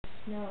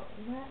No,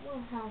 what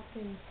will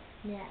happen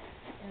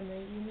next, Emma?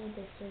 You need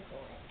to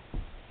circle it.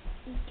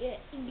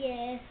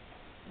 Yeah.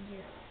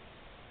 Yeah.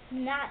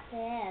 Not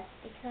this,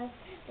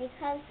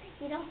 because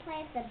you don't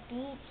play at the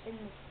beach in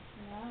the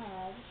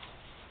snow.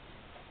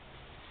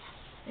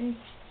 And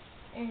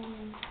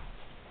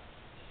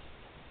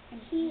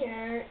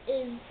here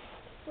is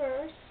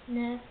first,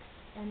 next,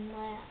 and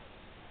last.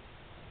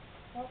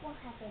 What will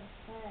happen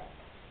first?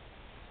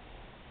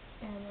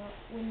 Emma,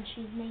 when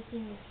she's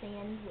making the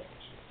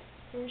sandwich.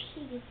 First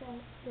she gets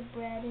out the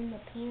bread in the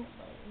pan,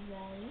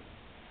 right?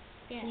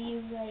 Yeah. So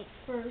you write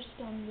first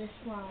on this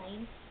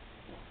line.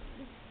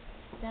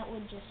 That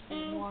would just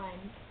be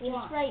one.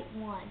 Just write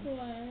one.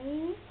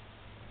 One.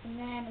 And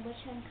then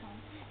which one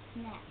comes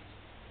next?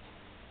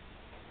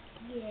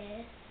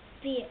 Yes.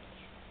 Beer.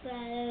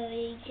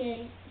 Slowly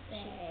get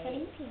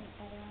putting peanut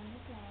butter on the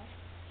bread.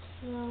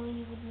 So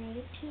you would write a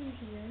 2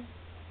 here.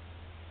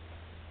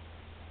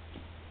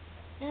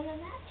 Emma,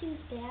 that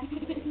 2's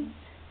backwards.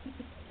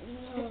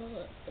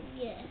 Oh,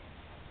 yeah.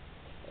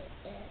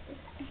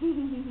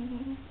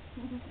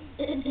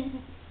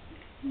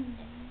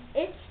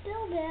 It's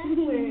still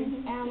backwards,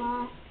 Emma.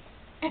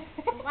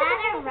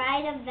 Wanna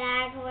write it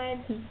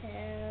backwards too.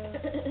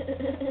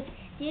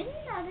 Did you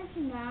notice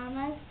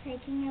Mama's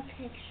taking a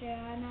picture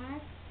on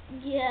us?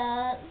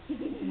 Yes.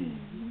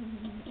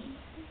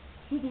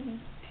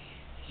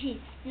 She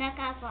snuck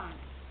up on us.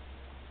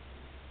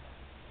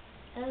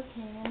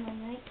 Okay, Emma,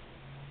 write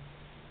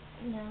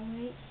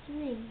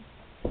 3.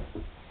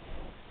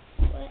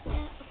 What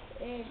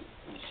else?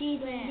 She's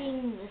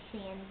eating the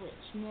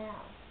sandwich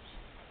now.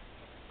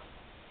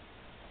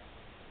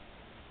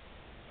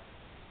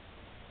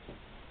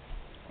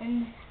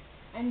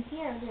 And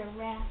here they're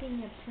wrapping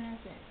a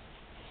present.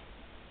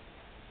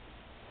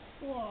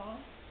 Well,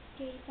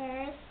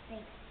 first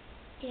they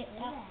get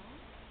up.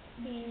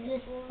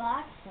 This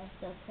box has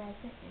the present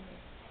in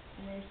it.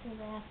 And there's the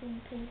wrapping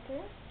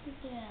paper.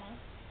 Yeah.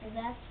 So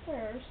that's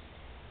first.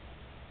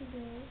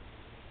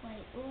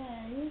 Wait,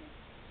 one.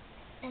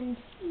 And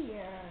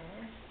here,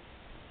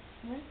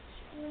 which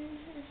one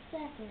is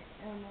second,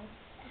 Emma?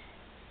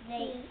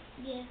 They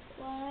give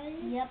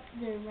one. Yep,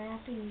 they're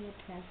wrapping the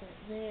present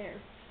there.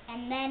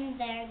 And then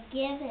they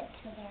give it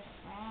to their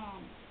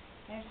friend.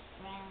 Their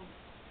friend.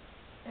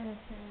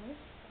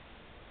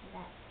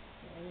 That's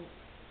 3.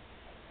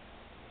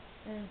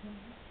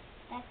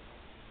 That's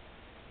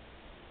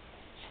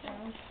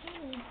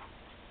okay.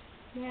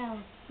 Now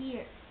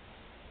here,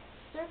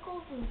 circle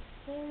the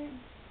third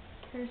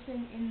person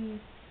in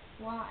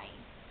line.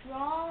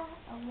 Draw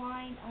a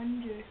line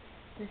under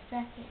the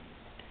second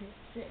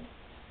person.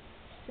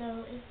 So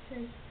it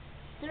says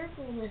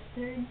circle the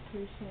third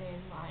person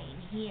in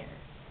line here.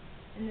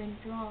 And then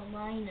draw a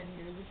line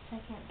under the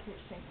second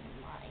person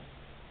in line.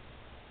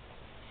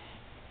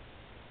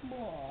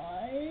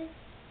 what?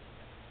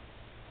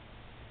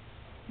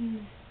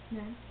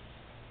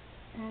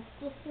 That's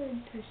the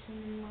third person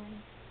in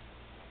line.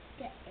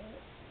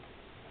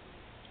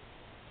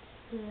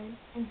 Good.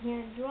 And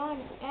here, draw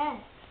an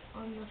X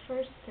on the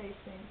first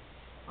person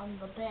on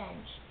the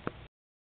bench.